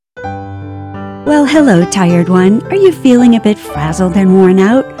Well, hello, tired one. Are you feeling a bit frazzled and worn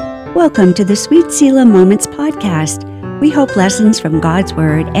out? Welcome to the Sweet Selah Moments podcast. We hope lessons from God's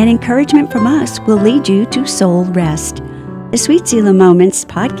Word and encouragement from us will lead you to soul rest. The Sweet Selah Moments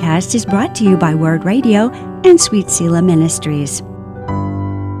podcast is brought to you by Word Radio and Sweet Selah Ministries.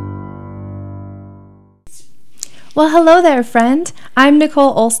 Well, hello there, friend. I'm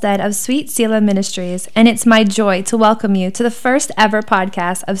Nicole Olstead of Sweet Selah Ministries, and it's my joy to welcome you to the first ever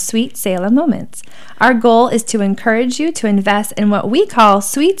podcast of Sweet Selah Moments. Our goal is to encourage you to invest in what we call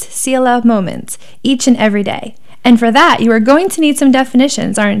Sweet Selah Moments each and every day. And for that, you are going to need some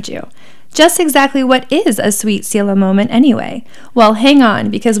definitions, aren't you? Just exactly what is a Sweet Selah moment anyway? Well, hang on,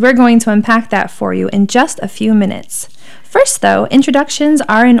 because we're going to unpack that for you in just a few minutes. First, though, introductions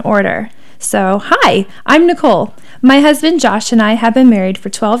are in order. So, hi, I'm Nicole. My husband Josh and I have been married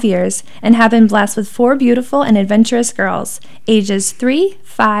for 12 years and have been blessed with 4 beautiful and adventurous girls, ages 3,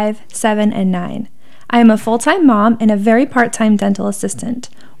 5, 7, and 9. I am a full-time mom and a very part-time dental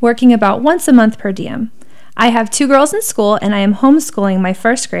assistant, working about once a month per diem. I have 2 girls in school and I am homeschooling my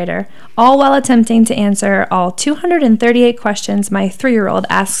first grader, all while attempting to answer all 238 questions my 3-year-old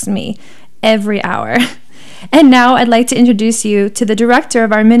asks me every hour. And now I'd like to introduce you to the director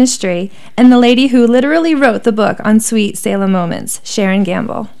of our ministry and the lady who literally wrote the book on Sweet Selah Moments, Sharon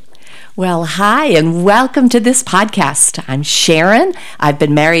Gamble. Well, hi, and welcome to this podcast. I'm Sharon. I've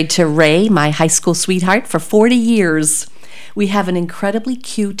been married to Ray, my high school sweetheart, for 40 years. We have an incredibly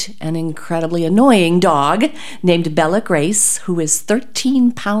cute and incredibly annoying dog named Bella Grace, who is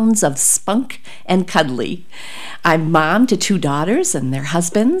 13 pounds of spunk and cuddly. I'm mom to 2 daughters and their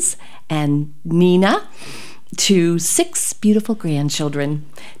husbands, and Nina to 6 beautiful grandchildren,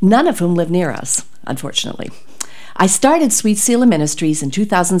 none of whom live near us, unfortunately. I started Sweet Selah Ministries in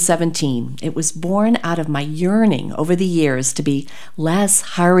 2017. It was born out of my yearning over the years to be less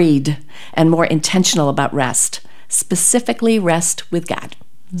hurried and more intentional about rest, specifically rest with God.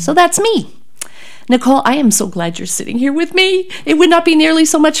 So that's me. Nicole, I am so glad you're sitting here with me. It would not be nearly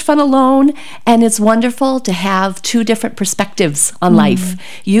so much fun alone, and it's wonderful to have 2 different perspectives on life.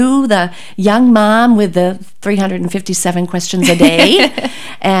 You, the young mom with the 357 questions a day,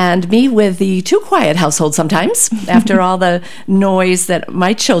 and me with the too quiet household sometimes after all the noise that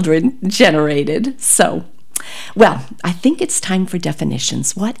my children generated. So, well, I think it's time for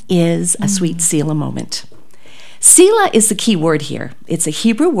definitions. What is a Sweet Selah moment? Selah is the key word here. It's a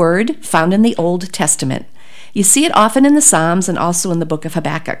Hebrew word found in the Old Testament. You see it often in the Psalms and also in the book of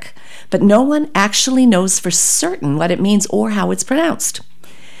Habakkuk, but no one actually knows for certain what it means or how it's pronounced.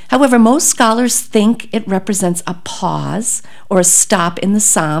 However, most scholars think it represents a pause or a stop in the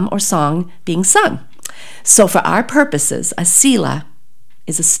psalm or song being sung. So for our purposes, a Selah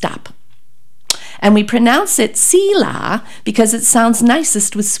is a stop. And we pronounce it Selah because it sounds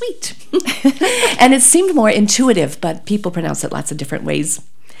nicest with sweet. And it seemed more intuitive, but people pronounce it lots of different ways.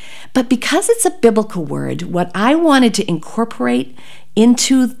 But because it's a biblical word, what I wanted to incorporate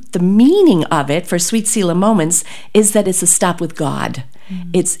into the meaning of it for Sweet Selah moments is that it's a stop with God.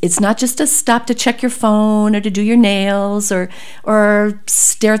 It's not just a stop to check your phone or to do your nails or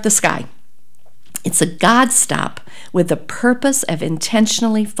stare at the sky. It's a God stop with the purpose of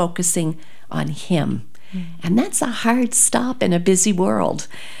intentionally focusing on Him. And that's a hard stop in a busy world,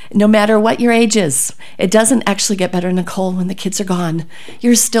 no matter what your age is. It doesn't actually get better, Nicole, when the kids are gone.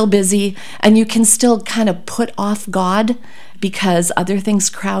 You're still busy, and you can still kind of put off God because other things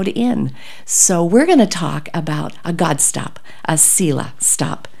crowd in. So we're going to talk about a God stop, a Selah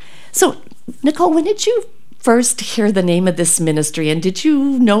stop. So, Nicole, when did you first hear the name of this ministry, and did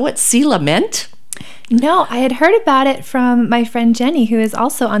you know what Selah meant? No, I had heard about it from my friend Jenny, who is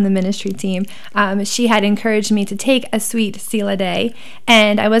also on the ministry team. She had encouraged me to take a Sweet Selah day,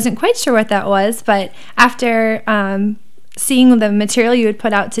 and I wasn't quite sure what that was, but after seeing the material you had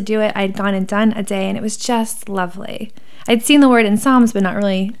put out to do it, I'd gone and done a day, and it was just lovely. I'd seen the word in Psalms, but not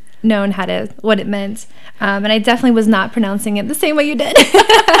really known what it meant. And I definitely was not pronouncing it the same way you did.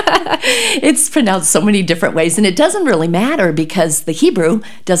 It's pronounced so many different ways, and it doesn't really matter because the Hebrew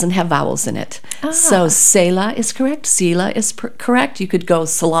doesn't have vowels in it. So Selah is correct, Selah is correct. You could go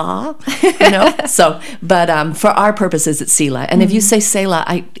Salah, but for our purposes, it's Selah. And if you say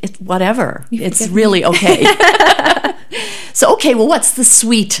Selah, whatever. It's really okay. So, what's the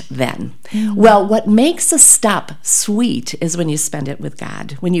sweet then? Well, what makes a stop sweet is when you spend it with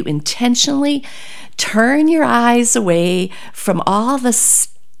God, when you intentionally turn your eyes away from all the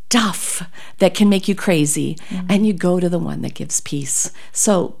stuff that can make you crazy and you go to the one that gives peace.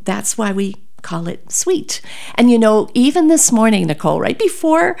 So that's why we call it sweet. And even this morning, Nicole, right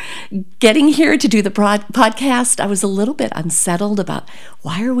before getting here to do the podcast, I was a little bit unsettled about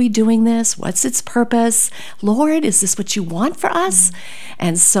why are we doing this? What's its purpose? Lord, is this what you want for us?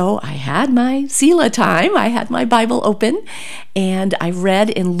 And so I had my Selah time. I had my Bible open, and I read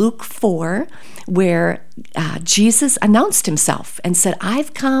in Luke 4 where Jesus announced himself and said,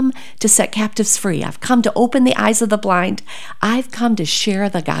 I've come to set captives free. I've come to open the eyes of the blind. I've come to share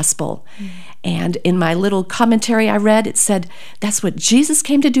the gospel. And in my little commentary I read, it said, that's what Jesus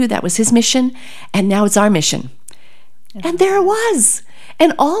came to do. That was his mission. And now it's our mission. And there it was.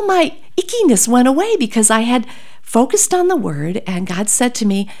 And all my ickiness went away because I had focused on the word, and God said to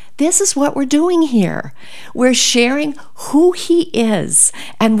me, this is what we're doing here. We're sharing who he is,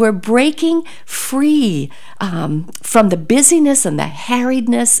 and we're breaking free from the busyness and the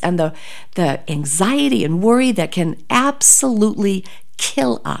harriedness and the anxiety and worry that can absolutely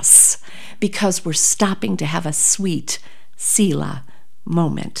kill us because we're stopping to have a sweet Selah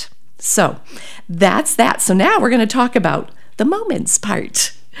moment. So that's that. So now we're going to talk about the moments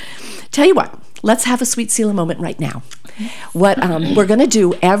part. Tell you what, let's have a sweet Selah moment right now. What we're going to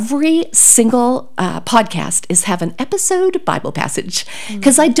do every single podcast is have an episode Bible passage,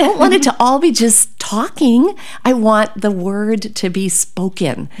 because I don't want it to all be just talking. I want the word to be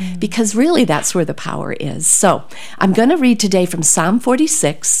spoken, because really that's where the power is. So I'm going to read today from Psalm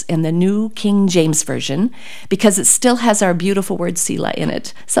 46 in the New King James Version, because it still has our beautiful word Selah in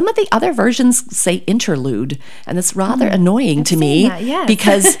it. Some of the other versions say interlude, and it's rather annoying to me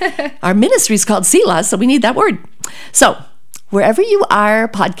because our ministry is called Selah, so we need that word. So, wherever you are,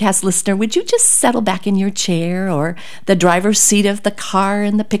 podcast listener, would you just settle back in your chair or the driver's seat of the car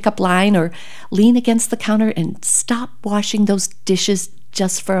in the pickup line, or lean against the counter and stop washing those dishes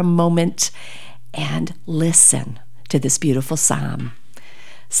just for a moment and listen to this beautiful psalm.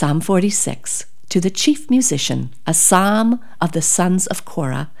 Psalm 46, to the chief musician, a psalm of the sons of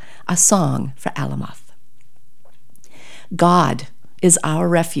Korah, a song for Alamoth. God is our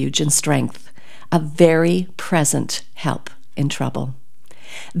refuge and strength, a very present help in trouble.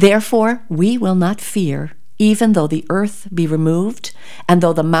 Therefore, we will not fear, even though the earth be removed, and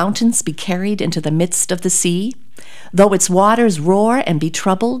though the mountains be carried into the midst of the sea, though its waters roar and be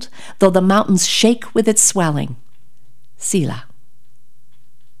troubled, though the mountains shake with its swelling. Selah.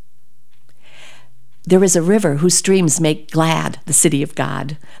 There is a river whose streams make glad the city of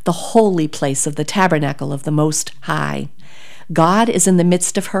God, the holy place of the tabernacle of the Most High. God is in the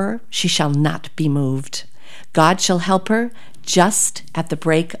midst of her, she shall not be moved. God shall help her just at the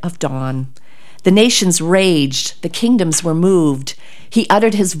break of dawn. The nations raged, the kingdoms were moved. He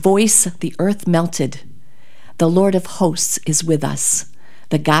uttered his voice, the earth melted. The Lord of hosts is with us.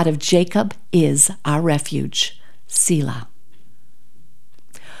 The God of Jacob is our refuge. Selah.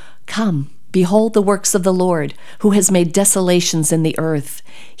 Come, behold the works of the Lord, who has made desolations in the earth.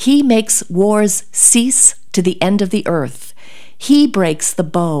 He makes wars cease to the end of the earth. He breaks the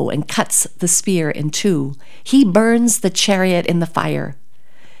bow and cuts the spear in two. He burns the chariot in the fire.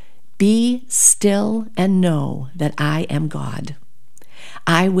 Be still and know that I am God.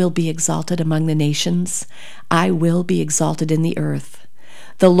 I will be exalted among the nations. I will be exalted in the earth.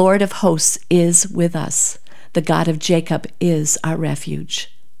 The Lord of hosts is with us. The God of Jacob is our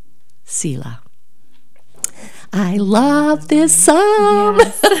refuge. Selah. I love this psalm.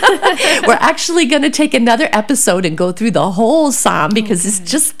 Yes. We're actually going to take another episode and go through the whole psalm because it's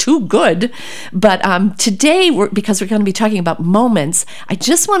just too good. But today, because we're going to be talking about moments, I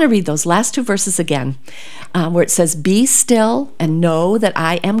just want to read those last two verses again, where it says, be still and know that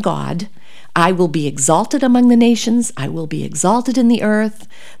I am God. I will be exalted among the nations. I will be exalted in the earth.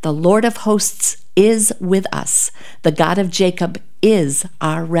 The Lord of hosts is with us. The God of Jacob is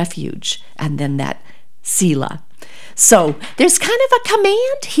our refuge. And then that Selah. So there's kind of a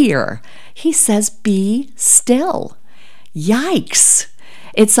command here. He says, be still. Yikes.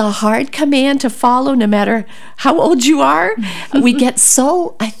 It's a hard command to follow no matter how old you are. We get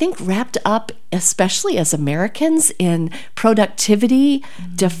so, I think, wrapped up, especially as Americans, in productivity,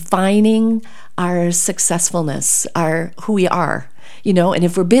 defining our successfulness, who we are. And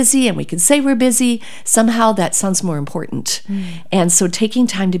if we're busy and we can say we're busy, somehow that sounds more important. And so taking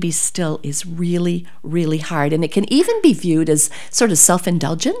time to be still is really, really hard. And it can even be viewed as sort of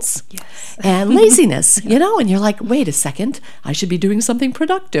self-indulgence and laziness, and you're like, wait a second, I should be doing something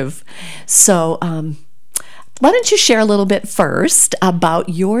productive. So why don't you share a little bit first about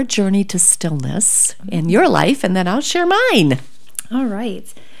your journey to stillness in your life, and then I'll share mine. All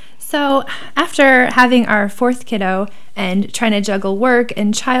right. So after having our fourth kiddo and trying to juggle work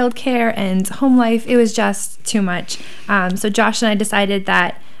and childcare and home life, it was just too much. So Josh and I decided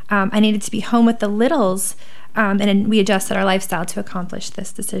that I needed to be home with the littles, and then we adjusted our lifestyle to accomplish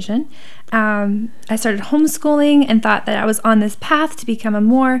this decision. I started homeschooling and thought that I was on this path to become a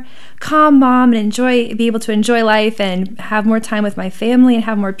more calm mom and be able to enjoy life and have more time with my family and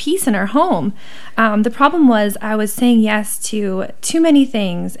have more peace in our home. The problem was I was saying yes to too many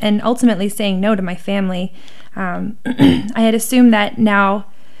things and ultimately saying no to my family. I had assumed that now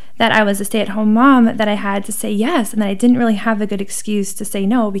that I was a stay-at-home mom, that I had to say yes, and that I didn't really have a good excuse to say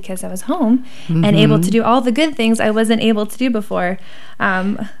no because I was home and able to do all the good things I wasn't able to do before.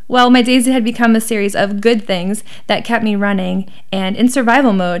 Well, my days had become a series of good things that kept me running and in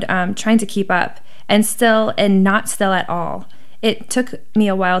survival mode, trying to keep up, and not still at all. It took me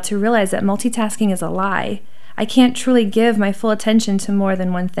a while to realize that multitasking is a lie. I can't truly give my full attention to more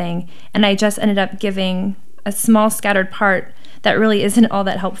than one thing, and I just ended up giving a small scattered part that really isn't all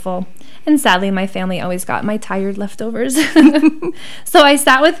that helpful. And sadly, my family always got my tired leftovers. So I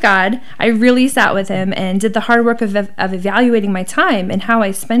sat with God. I really sat with him and did the hard work of evaluating my time and how I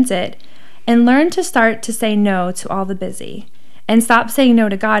spent it, and learned to start to say no to all the busy and stop saying no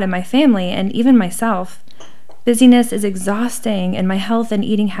to God and my family and even myself. Busyness is exhausting, and my health and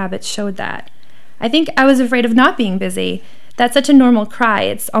eating habits showed that. I think I was afraid of not being busy. That's such a normal cry.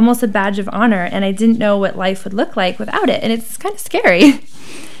 It's almost a badge of honor, and I didn't know what life would look like without it, and it's kind of scary.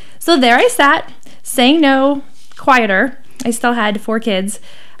 So there I sat, saying no, quieter. I still had 4 kids,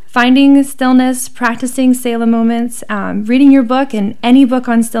 finding stillness, practicing Selah moments, reading your book and any book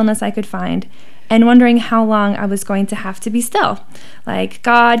on stillness I could find, and wondering how long I was going to have to be still. Like,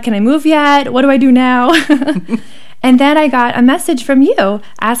 God, can I move yet? What do I do now? And then I got a message from you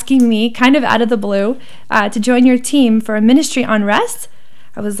asking me, kind of out of the blue, to join your team for a ministry on rest.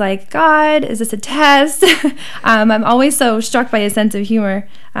 I was like, God, is this a test? I'm always so struck by his sense of humor.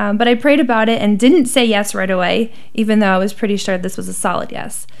 But I prayed about it and didn't say yes right away, even though I was pretty sure this was a solid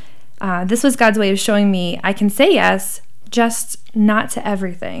yes. This was God's way of showing me I can say yes, just not to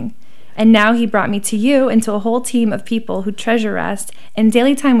everything. And now he brought me to you and to a whole team of people who treasure rest and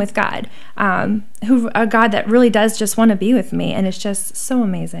daily time with God, a God that really does just want to be with me, and it's just so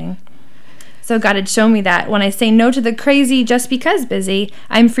amazing. So God had shown me that when I say no to the crazy just because busy,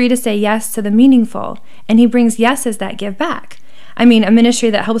 I'm free to say yes to the meaningful, and he brings yeses that give back. I mean, a ministry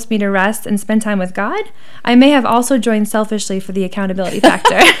that helps me to rest and spend time with God. I may have also joined selfishly for the accountability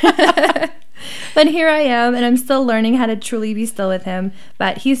factor. But here I am, and I'm still learning how to truly be still with him.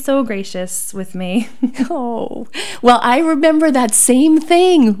 But he's so gracious with me. Oh, well, I remember that same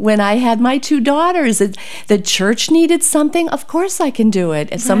thing when I had my 2 daughters. The church needed something. Of course I can do it.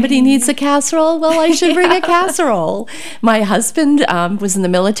 If somebody needs a casserole, well, I should bring a casserole. My husband was in the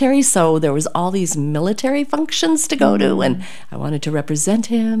military, so there was all these military functions to go to, and I wanted to represent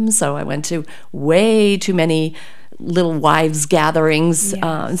him, so I went to way too many little wives gatherings,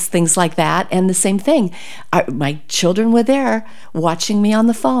 things like that. And the same thing, my children were there watching me on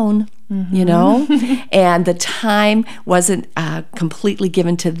the phone, you know, and the time wasn't completely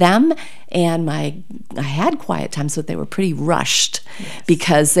given to them. And I had quiet times, but they were pretty rushed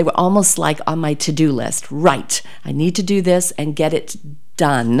because they were almost like on my to-do list. Right, I need to do this and get it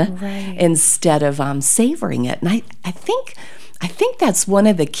done instead of savoring it. And I think that's one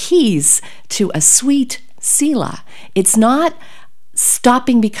of the keys to a sweet Selah. It's not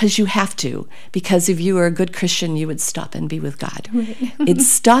stopping because you have to, because if you were a good Christian, you would stop and be with God. Right. It's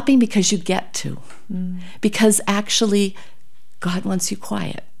stopping because you get to, because actually God wants you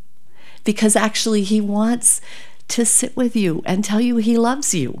quiet, because actually he wants to sit with you and tell you he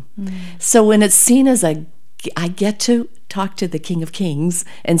loves you. So when it's seen as I get to talk to the King of Kings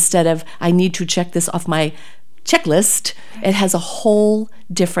instead of I need to check this off my checklist, it has a whole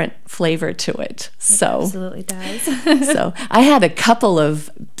different flavor to it. It absolutely does. So I had a couple of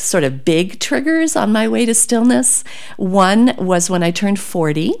sort of big triggers on my way to stillness. One was when I turned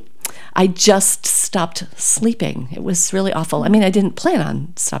 40. I just stopped sleeping. It was really awful. I mean, I didn't plan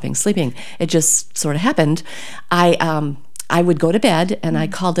on stopping sleeping. It just sort of happened. I would go to bed, and I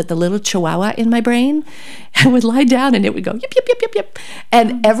called it the little chihuahua in my brain. I would lie down, and it would go, yip, yip, yip, yip, yip.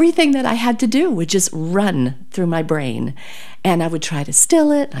 And everything that I had to do would just run through my brain. And I would try to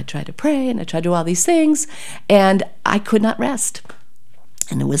still it, I'd try to pray, and I'd try to do all these things, and I could not rest.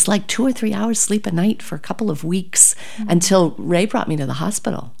 And it was like 2 or 3 hours sleep a night for a couple of weeks until Ray brought me to the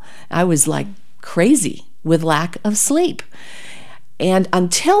hospital. I was like crazy with lack of sleep. And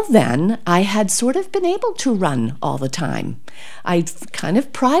until then, I had sort of been able to run all the time. I kind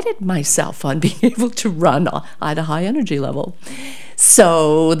of prided myself on being able to run at a high energy level.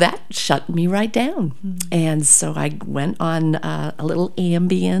 So that shut me right down. And so I went on a little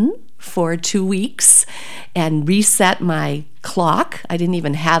Ambien for 2 weeks, and reset my clock. I didn't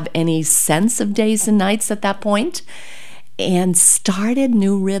even have any sense of days and nights at that point, and started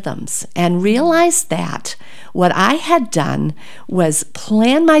new rhythms and realized that what I had done was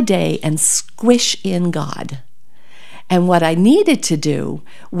plan my day and squish in God. And what I needed to do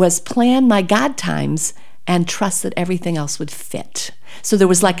was plan my God times and trust that everything else would fit. So there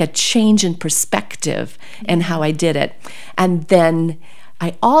was like a change in perspective in how I did it. And then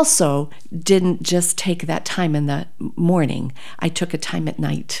I also didn't just take that time in the morning. I took a time at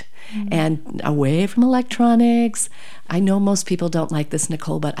night and away from electronics. I know most people don't like this,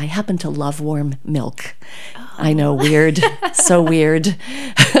 Nicole, but I happen to love warm milk. Oh. I know, weird, so weird.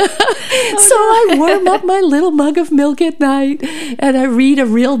 So I warm up my little mug of milk at night, and I read a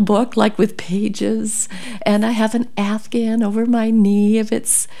real book, like with pages, and I have an Afghan over my knee if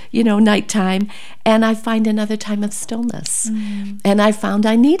it's, nighttime, and I find another time of stillness. And I found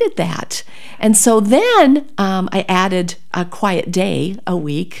I needed that. And so then I added a quiet day a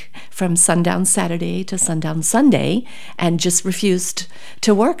week from sundown Saturday to sundown Sunday, and just refused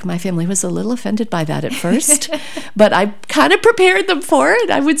to work. My family was a little offended by that at first, but I kind of prepared them for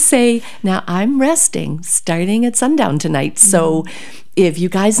it. I would say, now I'm resting starting at sundown tonight. So if you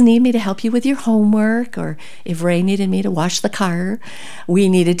guys need me to help you with your homework, or if Ray needed me to wash the car, we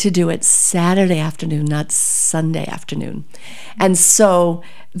needed to do it Saturday afternoon, not Sunday afternoon. And so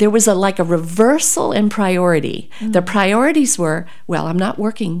there was a reversal in priority. The priorities were, well, I'm not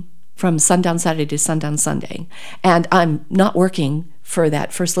working from sundown Saturday to sundown Sunday, and I'm not working for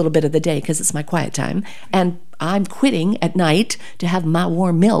that first little bit of the day because it's my quiet time, and I'm quitting at night to have my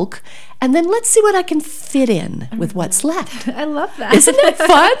warm milk, and then let's see what I can fit in with what's left. I love that. Isn't it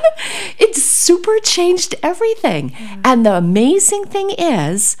fun? It super changed everything. And the amazing thing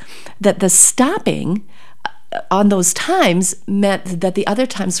is that the stopping on those times meant that the other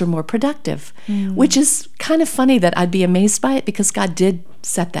times were more productive, which is kind of funny that I'd be amazed by it, because God did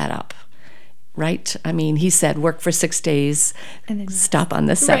set that up. Right? I mean, he said, work for 6 days, and then stop on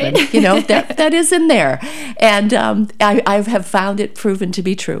the 7th. Right. That is in there. And I have found it proven to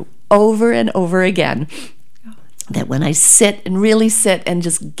be true over and over again, that when I sit and really sit and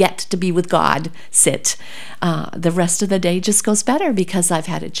just get to be with God, the rest of the day just goes better, because I've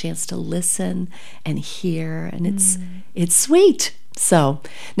had a chance to listen and hear, and it's sweet. So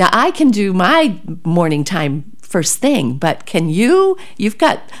now I can do my morning time first thing, but can you? You've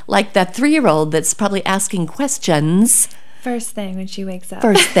got like that 3-year-old that's probably asking questions. First thing when she wakes up.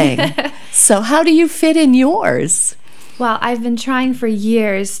 First thing. So how do you fit in yours? Well, I've been trying for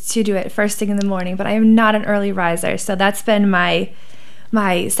years to do it first thing in the morning, but I am not an early riser. So that's been my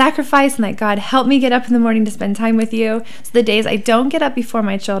sacrifice, and God, help me get up in the morning to spend time with you. So the days I don't get up before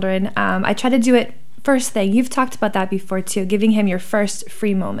my children, I try to do it first thing. You've talked about that before too, giving him your first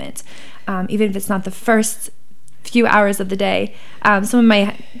free moment, even if it's not the first few hours of the day. Some of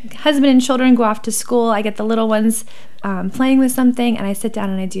my husband and children go off to school. I get the little ones playing with something, and I sit down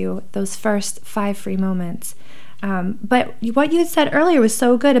and I do those first 5 free moments. But what you had said earlier was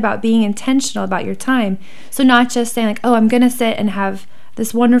so good about being intentional about your time. So not just saying I'm going to sit and have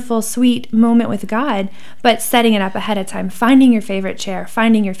this wonderful, sweet moment with God, but setting it up ahead of time, finding your favorite chair,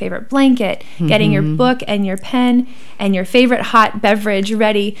 finding your favorite blanket, getting your book and your pen and your favorite hot beverage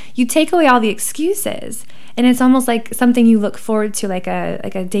ready. You take away all the excuses. And it's almost like something you look forward to, like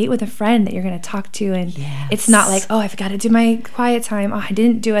a date with a friend that you're going to talk to. And it's not like, I've got to do my quiet time. I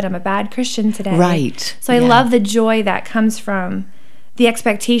didn't do it. I'm a bad Christian today. Right. So I love the joy that comes from the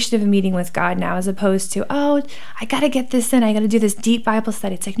expectation of a meeting with God now, as opposed to, I got to get this in. I got to do this deep Bible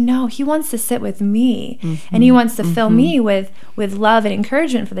study. It's like, no, he wants to sit with me. And he wants to fill me with love and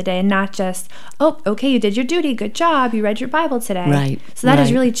encouragement for the day, and not just, okay, you did your duty. Good job. You read your Bible today. Right. So that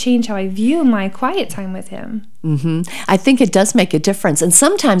has really changed how I view my quiet time with him. I think it does make a difference. And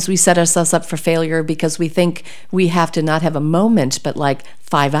sometimes we set ourselves up for failure because we think we have to not have a moment, but like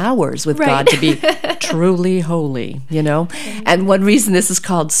 5 hours with God to be truly holy, And one reason this is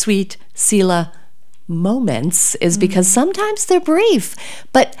called Sweet Selah Moments is because sometimes they're brief,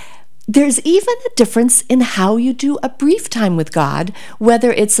 but there's even a difference in how you do a brief time with God,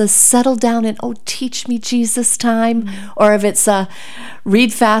 whether it's a settle down and, teach me Jesus time, or if it's a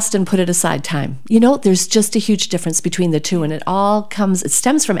read fast and put it aside time. There's just a huge difference between the two, and it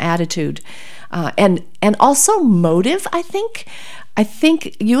stems from attitude and also motive, I think. I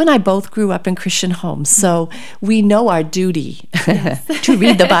think you and I both grew up in Christian homes, so we know our duty to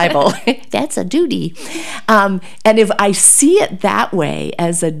read the Bible. That's a duty. And if I see it that way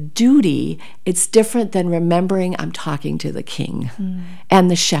as a duty, it's different than remembering I'm talking to the King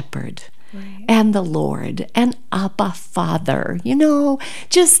and the Shepherd and the Lord and Abba Father.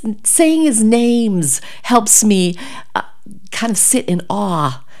 Just saying his names helps me kind of sit in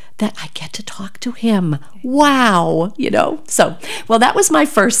awe that I get to talk to him. Wow, So, that was my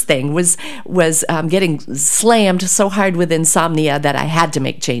first thing, was getting slammed so hard with insomnia that I had to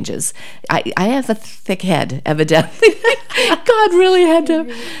make changes. I have a thick head, evidently. God really had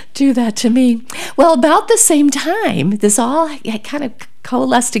to do that to me. Well, about the same time, this all kind of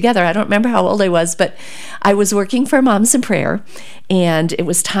coalesced together. I don't remember how old I was, but I was working for Moms in Prayer, and it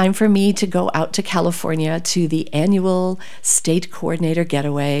was time for me to go out to California to the annual state coordinator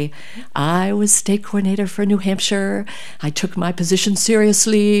getaway. I was state coordinator for New Hampshire. I took my position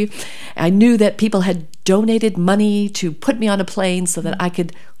seriously. I knew that people had donated money to put me on a plane so that I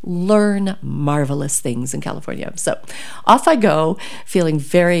could learn marvelous things in California. So off I go, feeling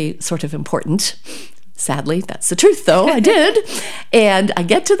very sort of important. Sadly, that's the truth, though. I did. And I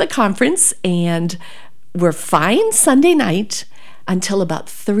get to the conference, and we're fine Sunday night until about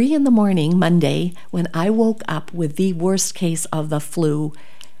 3 in the morning Monday, when I woke up with the worst case of the flu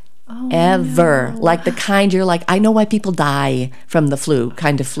ever. No. Like the kind you're like, I know why people die from the flu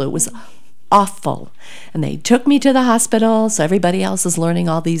kind of flu. It was awful. And they took me to the hospital, so everybody else is learning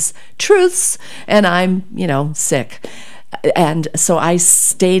all these truths, and I'm, sick. And so I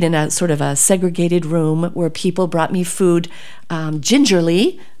stayed in a sort of a segregated room where people brought me food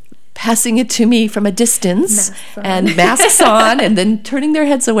gingerly, passing it to me from a distance, and masks on, and then turning their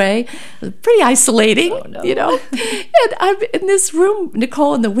heads away. Pretty isolating, And I'm in this room,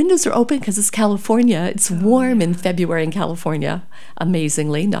 Nicole, and the windows are open because it's California. It's warm in February in California,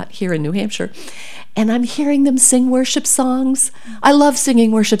 amazingly, not here in New Hampshire. And I'm hearing them sing worship songs. I love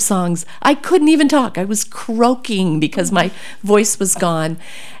singing worship songs. I couldn't even talk. I was croaking because my voice was gone.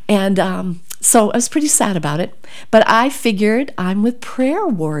 And so I was pretty sad about it. But I figured I'm with prayer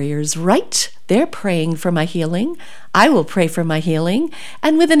warriors, right? They're praying for my healing. I will pray for my healing.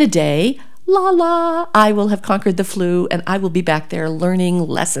 And within a day, I will have conquered the flu, and I will be back there learning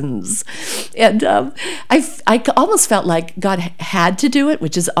lessons. And I almost felt like God had to do it,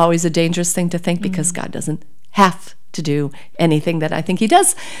 which is always a dangerous thing to think, because God doesn't have to do anything that I think he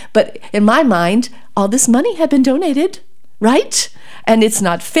does. But in my mind, all this money had been donated, right? And it's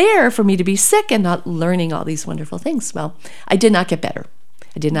not fair for me to be sick and not learning all these wonderful things. Well, I did not get better.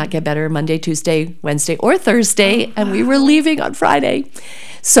 I did not get better Monday, Tuesday, Wednesday, or Thursday, and we were leaving on Friday.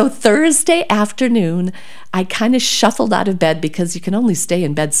 So Thursday afternoon, I kind of shuffled out of bed because you can only stay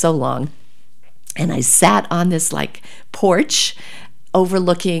in bed so long. And I sat on this porch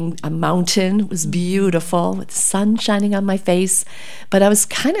overlooking a mountain. It was beautiful with the sun shining on my face. But I was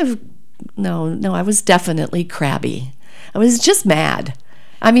I was definitely crabby. I was just mad.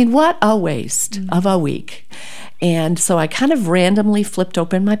 I mean, what a waste of a week. And so I kind of randomly flipped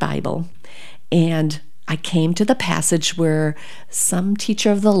open my Bible, and I came to the passage where some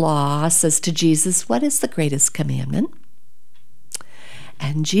teacher of the law says to Jesus, "What is the greatest commandment?"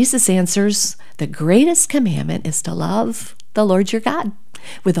 And Jesus answers, "The greatest commandment is to love the Lord your God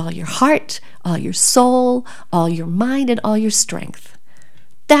with all your heart, all your soul, all your mind, and all your strength.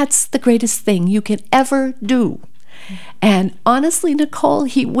 That's the greatest thing you can ever do." And honestly, Nicole,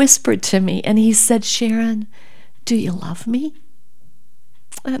 he whispered to me and he said, "Sharon, do you love me?"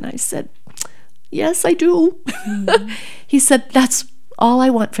 And I said, "Yes, I do." He said, "That's all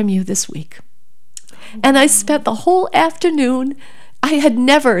I want from you this week." And I spent the whole afternoon. I had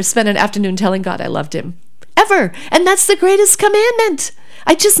never spent an afternoon telling God I loved him, ever. And that's the greatest commandment.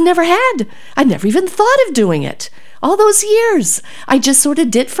 I just never had. I never even thought of doing it. All those years, I just sort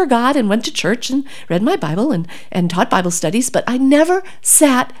of did for God and went to church and read my Bible and taught Bible studies, but I never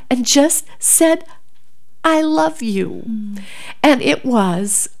sat and just said, "I love you." And it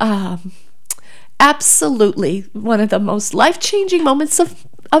was absolutely one of the most life-changing moments of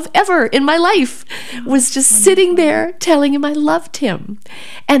ever in my life, was just sitting there telling him I loved him.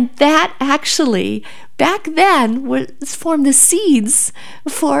 And that actually, back then, formed the seeds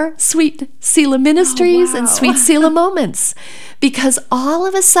for Sweet Selah Ministries and Sweet Selah Moments. Because all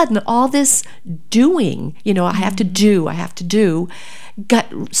of a sudden, all this doing, I have to do,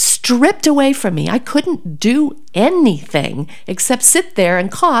 got stripped away from me. I couldn't do anything except sit there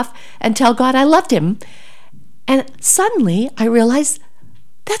and cough and tell God I loved him. And suddenly I realized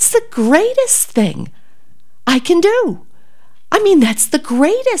that's the greatest thing I can do. I mean, that's the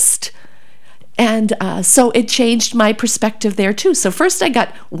greatest. And so it changed my perspective there too. So first I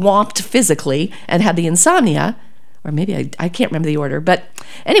got whomped physically and had the insomnia, or maybe I can't remember the order. But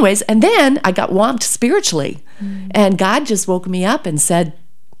anyways, and then I got whomped spiritually. And God just woke me up and said,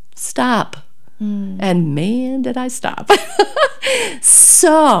 "Stop. And man, did I stop.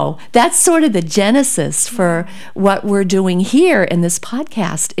 So that's sort of the genesis for what we're doing here in this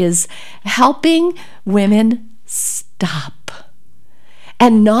podcast, is helping women stop.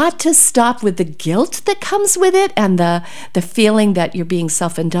 And not to stop with the guilt that comes with it and the feeling that you're being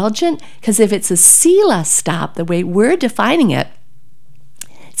self-indulgent. Because if it's a Sila stop, the way we're defining it,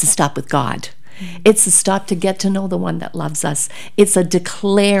 it's a stop with God. It's a stop to get to know the one that loves us. It's a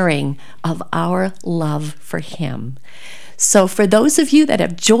declaring of our love for him. So for those of you that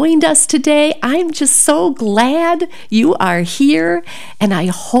have joined us today, I'm just so glad you are here. And I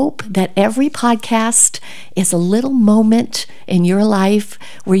hope that every podcast is a little moment in your life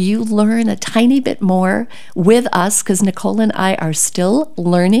where you learn a tiny bit more with us, because Nicole and I are still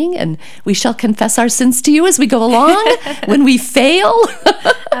learning, and we shall confess our sins to you as we go along when we fail.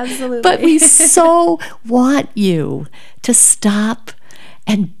 Absolutely. But we so want you to stop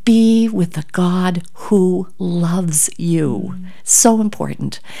and be with the God who loves you. So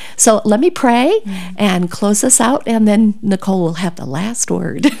important. So let me pray and close us out, and then Nicole will have the last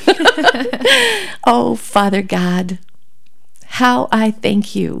word. Oh, Father God, how I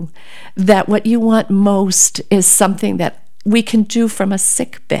thank you that what you want most is something that we can do from a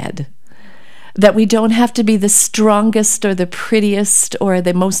sick bed. That we don't have to be the strongest or the prettiest or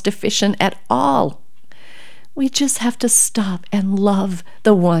the most efficient at all. We just have to stop and love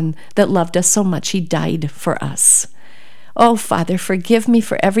the one that loved us so much he died for us. Oh, Father, forgive me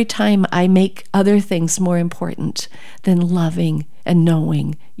for every time I make other things more important than loving and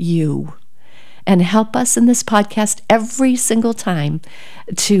knowing you. And help us in this podcast every single time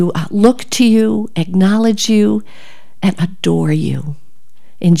to look to you, acknowledge you, and adore you.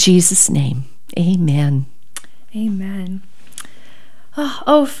 In Jesus' name, amen. Amen.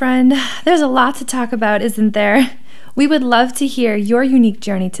 Oh, friend, there's a lot to talk about, isn't there? We would love to hear your unique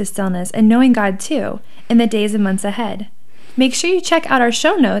journey to stillness and knowing God too in the days and months ahead. Make sure you check out our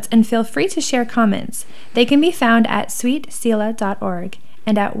show notes and feel free to share comments. They can be found at sweetsela.org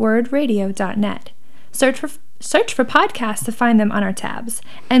and at wordradio.net. Search for podcasts to find them on our tabs.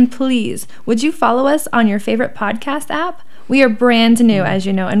 And please, would you follow us on your favorite podcast app? We are brand new, as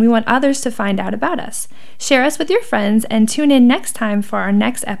you know, and we want others to find out about us. Share us with your friends and tune in next time for our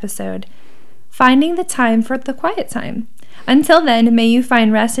next episode, Finding the Time for the Quiet Time. Until then, may you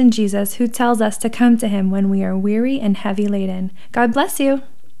find rest in Jesus, who tells us to come to him when we are weary and heavy laden. God bless you.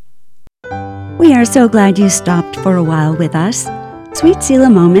 We are so glad you stopped for a while with us. Sweet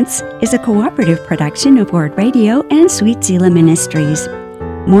Sela Moments is a cooperative production of Word Radio and Sweet Sela Ministries.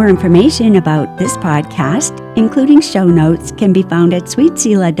 More information about this podcast, including show notes, can be found at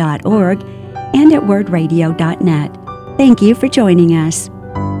sweetsela.org and at wordradio.net. Thank you for joining us.